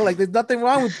 You know, like there's nothing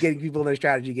wrong with getting people in their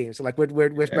strategy games. So like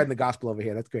we're spreading the gospel over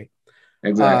here. That's great.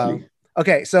 Exactly.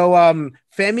 Okay, so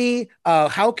Femi,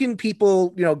 how can people,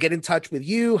 get in touch with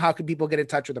you? How can people get in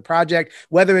touch with the project?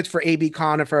 Whether it's for AB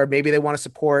Conifer, maybe they want to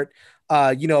support, some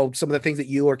of the things that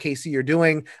you or Casey are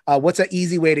doing. What's an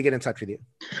easy way to get in touch with you?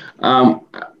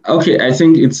 Okay, I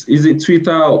think it's easy.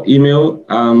 Twitter or email.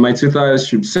 My Twitter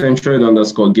is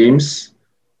centroid_games.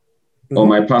 Or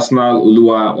my personal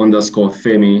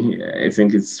Oluwa_Femi. I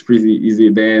think it's pretty easy.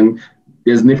 Then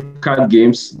there's Nipcard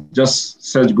Games. Just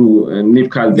search Google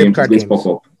Nipcard Games. It's going to pop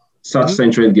up. Search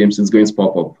Centroid Games. It's going to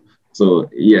pop up. So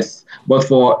yes. But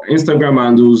for Instagram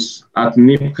handles at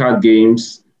Nipcard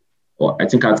Games, or I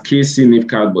think at KC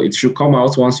Nipcard, but it should come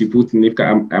out once you put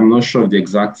Nipcard. I'm not sure of the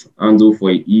exact handle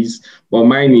for it is, but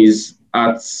mine is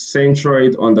at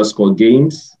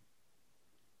Centroid_games.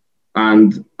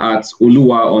 And at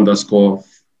Oluwa_FEM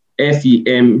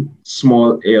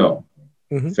small L.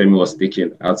 Femi was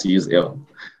taken how to use L.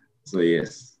 So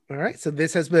yes. All right. So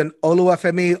this has been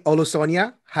Oluwafemi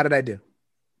Olusonia. How did I do?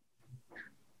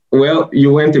 Well,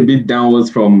 you went a bit downwards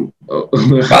from no! So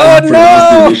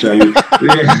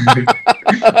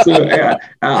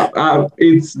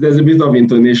there's a bit of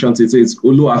intonation to it. So it's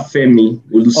Oluwafemi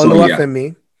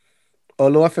Olusonia.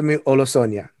 Oluwafemi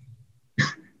Olusonia.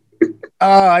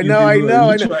 Oh, I know.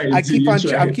 I keep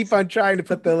on trying to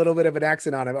put the little bit of an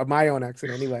accent on it, my own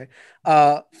accent anyway.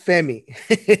 Femi.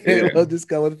 We'll just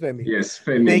go with Femi. Yes,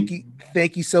 Femi.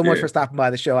 Thank you so much for stopping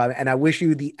by the show, and I wish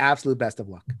you the absolute best of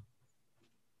luck.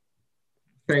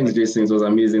 Thanks, Jason. It was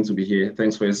amazing to be here.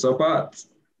 Thanks for your support.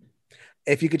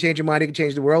 If you could change your mind, you can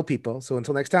change the world, people. So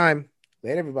until next time,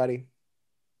 later, everybody.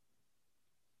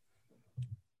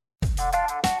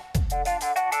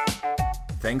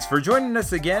 Thanks for joining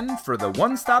us again for the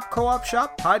One Stop Co-op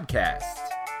Shop podcast.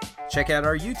 Check out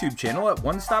our YouTube channel at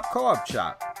One Stop Co-op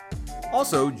Shop.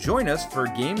 Also, join us for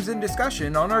games and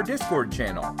discussion on our Discord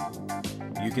channel.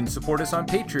 You can support us on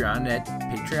Patreon at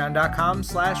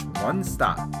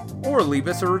patreon.com/onestop or leave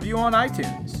us a review on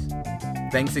iTunes.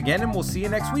 Thanks again, and we'll see you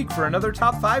next week for another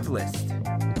Top 5 list.